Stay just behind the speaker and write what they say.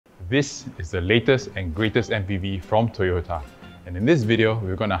This is the latest and greatest MPV from Toyota, and in this video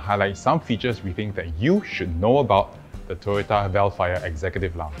we're going to highlight some features we think that you should know about the Toyota Vellfire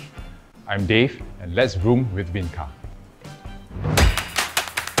Executive Lounge. I'm Dave, and let's vroom with VINCAR.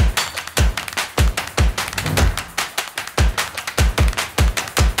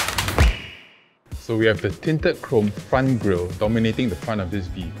 So we have the tinted chrome front grille dominating the front of this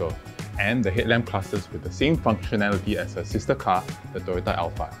vehicle, and the headlamp clusters with the same functionality as her sister car, the Toyota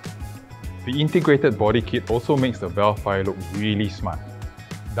Alphard. The integrated body kit also makes the Vellfire look really smart.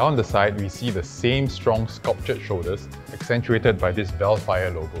 Down the side, we see the same strong sculptured shoulders accentuated by this Vellfire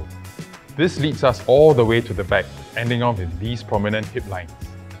logo. This leads us all the way to the back, ending off with these prominent hip lines.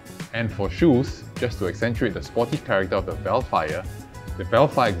 And for shoes, just to accentuate the sporty character of the Vellfire, the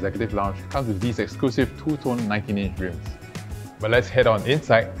Vellfire Executive Lounge comes with these exclusive two-tone 19-inch rims. But let's head on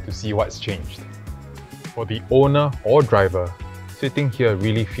inside to see what's changed. For the owner or driver, sitting here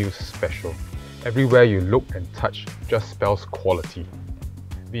really feels special. Everywhere you look and touch just spells quality.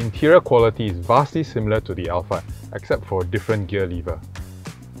 The interior quality is vastly similar to the Alphard, except for a different gear lever.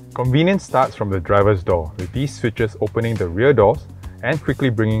 Convenience starts from the driver's door, with these switches opening the rear doors and quickly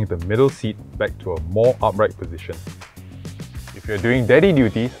bringing the middle seat back to a more upright position. If you're doing daddy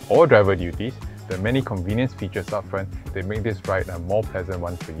duties or driver duties, there are many convenience features up front that make this ride a more pleasant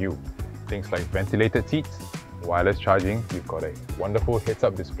one for you. Things like ventilated seats, wireless charging, you've got a wonderful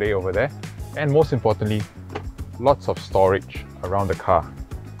heads-up display over there, and most importantly, lots of storage around the car,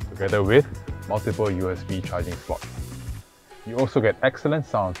 together with multiple USB charging slots. You also get excellent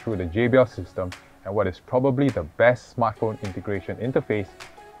sound through the JBL system and what is probably the best smartphone integration interface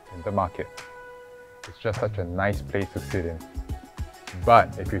in the market. It's just such a nice place to sit in.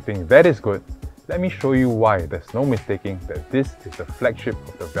 But if you think that is good, let me show you why there's no mistaking that this is the flagship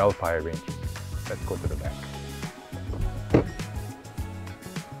of the Vellfire range. Let's go to the back.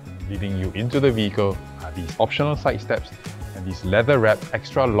 Leading you into the vehicle are these optional side steps and these leather-wrapped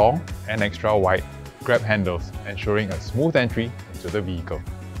extra long and extra wide grab handles, ensuring a smooth entry into the vehicle.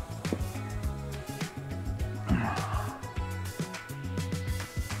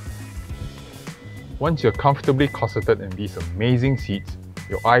 Once you're comfortably corseted in these amazing seats,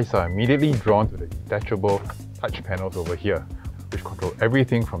 your eyes are immediately drawn to the detachable touch panels over here, which control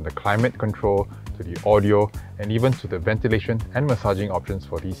everything from the climate control to the audio and even to the ventilation and massaging options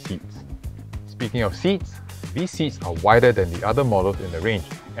for these seats. Speaking of seats, these seats are wider than the other models in the range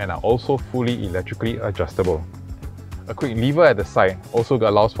and are also fully electrically adjustable. A quick lever at the side also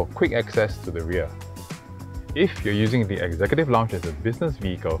allows for quick access to the rear. If you're using the Executive Lounge as a business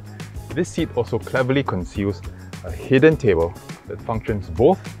vehicle, this seat also cleverly conceals a hidden table that functions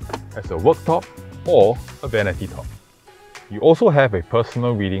both as a worktop or a vanity top. You also have a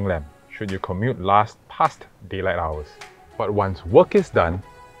personal reading lamp should your commute last past daylight hours. But once work is done,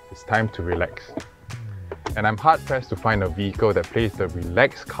 it's time to relax. And I'm hard-pressed to find a vehicle that plays the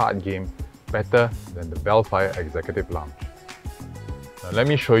relaxed card game better than the Vellfire Executive Lounge. Now let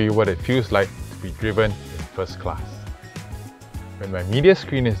me show you what it feels like to be driven in first class. When my media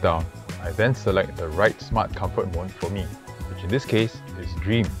screen is down, I then select the right smart comfort mode for me, which in this case is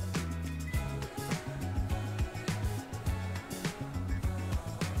Dream.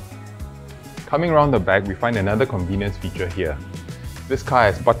 Coming around the back, we find another convenience feature here. This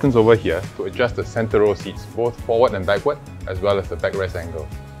car has buttons over here to adjust the center row seats, both forward and backward, as well as the backrest angle.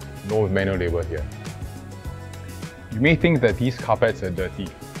 No manual label here. You may think that these carpets are dirty,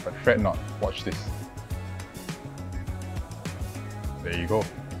 but fret not, watch this. There you go.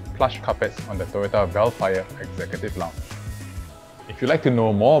 Plush carpets on the Toyota Vellfire Executive Lounge. If you'd like to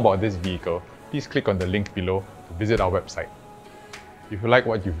know more about this vehicle, please click on the link below to visit our website. If you like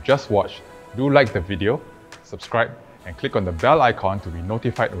what you've just watched, do like the video, subscribe, and click on the bell icon to be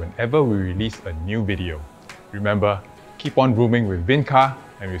notified whenever we release a new video. Remember, keep on vrooming with VINCAR,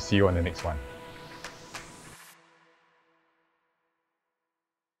 and we'll see you on the next one.